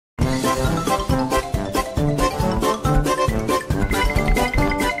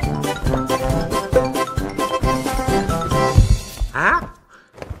Huh?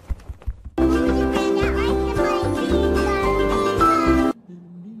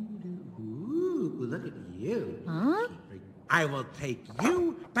 Ooh, look at you. Huh? I will take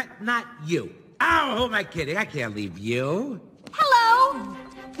you, but not you. Oh, who am I kidding? I can't leave you. Hello!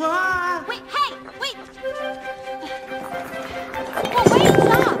 What? Wait, hey, wait! Oh, wait,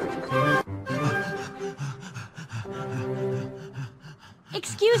 stop!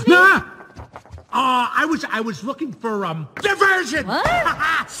 Excuse me? Ah! I was looking for, diversion!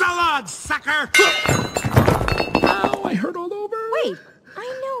 What? So long, sucker! Oh, I hurt all over. Wait,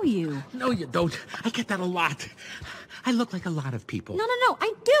 I know you. No, you don't. I get that a lot. I look like a lot of people. No,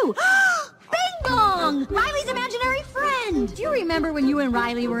 I do. Bing Bong! Riley's imaginary friend! Do you remember when you and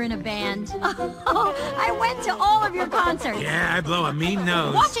Riley were in a band? Oh, I went to all of your concerts. Yeah, I blow a mean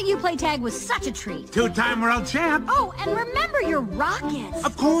nose. Watching you play tag was such a treat. Two-time world champ. Oh, and remember your rockets.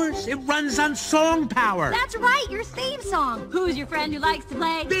 Of course, it runs on song power. That's right, your theme song. Who's your friend who likes to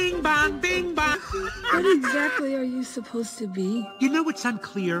play? Bing bong, bing bong. What exactly are you supposed to be? You know, it's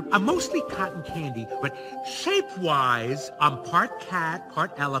unclear. I'm mostly cotton candy, but shape-wise, I'm part cat,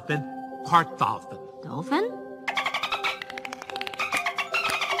 part elephant, part dolphin. Dolphin?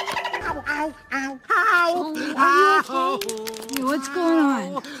 Ow, ow, ow, ow, Oh, ow. Hey, what's going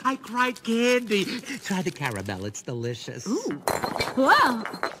on? I cried candy. Try the caramel, it's delicious. Ooh. Wow.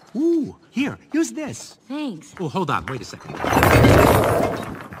 Ooh, here, use this. Thanks. Oh, hold on, wait a second.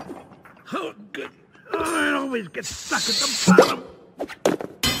 Oh, good. Oh, it always gets stuck at the bottom.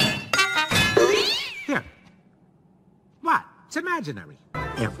 Here. What? It's imaginary.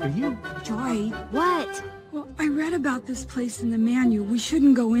 After you. Joy, What? well, I read about this place in the manual. We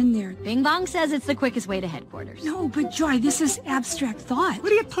shouldn't go in there. Bing Bong says it's the quickest way to headquarters. No, but Joy, this is abstract thought.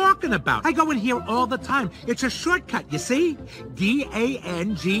 What are you talking about? I go in here all the time. It's a shortcut, you see?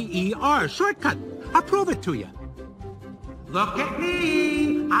 D-A-N-G-E-R. Shortcut. I'll prove it to you. Look at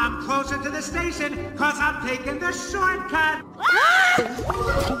me. I'm closer to the station because I'm taking the shortcut.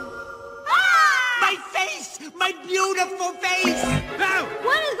 My face! My beautiful face! Oh!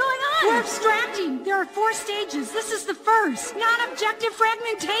 What is going We're on? abstracting. There are 4 stages. This is the first. Non-objective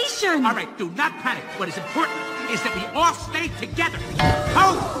fragmentation. All right, do not panic. What is important is that we all stay together.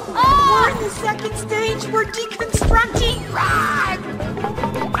 Oh! We're in the second stage. We're deconstructing. Ah!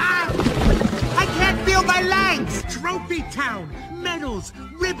 I can't feel my legs! Trophy Town! Medals!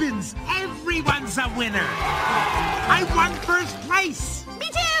 Ribbons! Everyone's a winner! I won first place! Me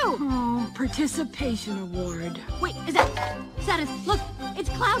too! Oh, participation award. Wait, is that it? Look, it's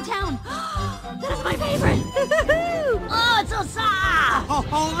Cloud Town. That is my favorite. Oh, it's so soft.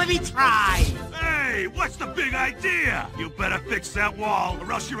 Oh, let me try! Hey, what's the big idea? You better fix that wall,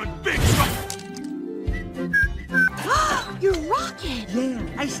 or else you're in big trouble. Your rocket. Yeah,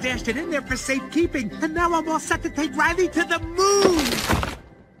 I stashed it in there for safekeeping, and now I'm all set to take Riley to the moon!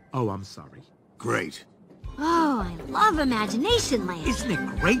 Oh, I'm sorry. Great. Oh, I love Imagination Land. Isn't it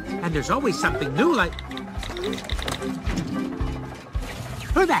great? And there's always something new, like...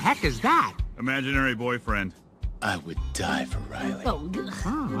 Who the heck is that? Imaginary boyfriend. I would die for Riley. Oh, ugh.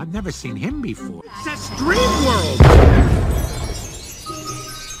 Oh, I've never seen him before. It's a dream world!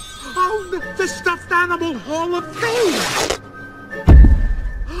 Oh, the stuffed animal Hall of Fame!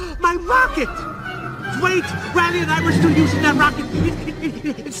 My rocket! Wait, Riley and I were still using that rocket.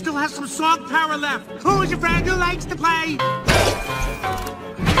 It still has some song power left. Who's your friend who likes to play?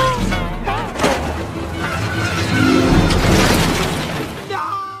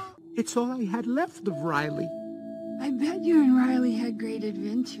 No! It's all I had left of Riley. I bet you and Riley had great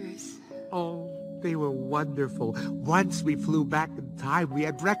adventures. Oh, they were wonderful. Once we flew back in time. We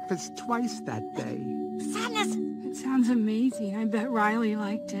had breakfast twice that day. Sadness. It sounds amazing. I bet Riley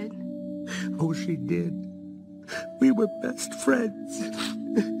liked it. Oh, she did. We were best friends.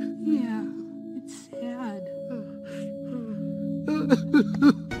 Yeah, it's sad.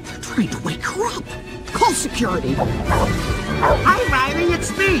 Trying to wake her up. Call security. Hi, Riley,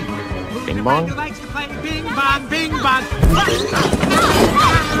 it's me. Bing Bong? Who likes to play Bing Bong, Bing Bong.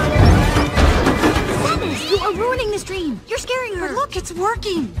 Sadness, you are ruining this dream. You're scaring her. But look, it's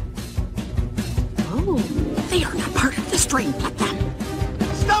working. Oh. They are not part of this dream. Let them.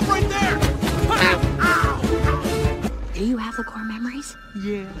 Stop right there! Do you have the core memories?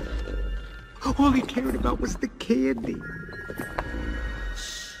 Yeah. All he cared about was the candy.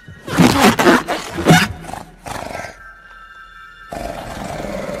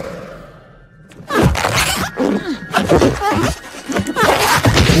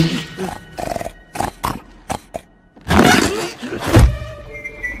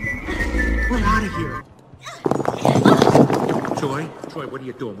 out of here. Joy, what are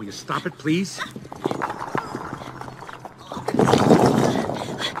you doing? Will you stop it, please?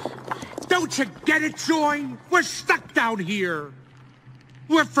 Don't you get it, Joy? We're stuck down here.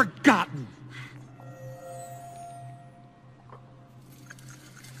 We're forgotten.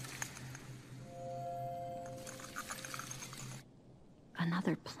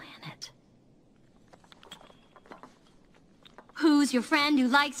 Another planet. Who's your friend who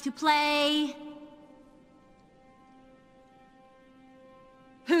likes to play?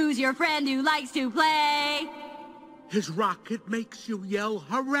 Who's your friend who likes to play? His rocket makes you yell,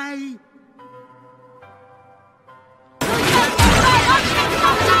 hooray!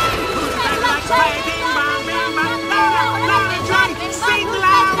 Sing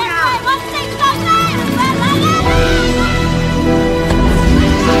louder!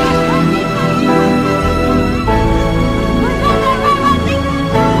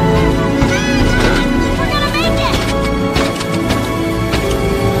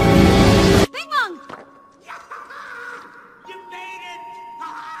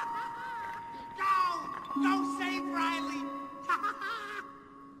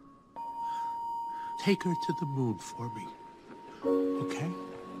 Take her to the moon for me, okay?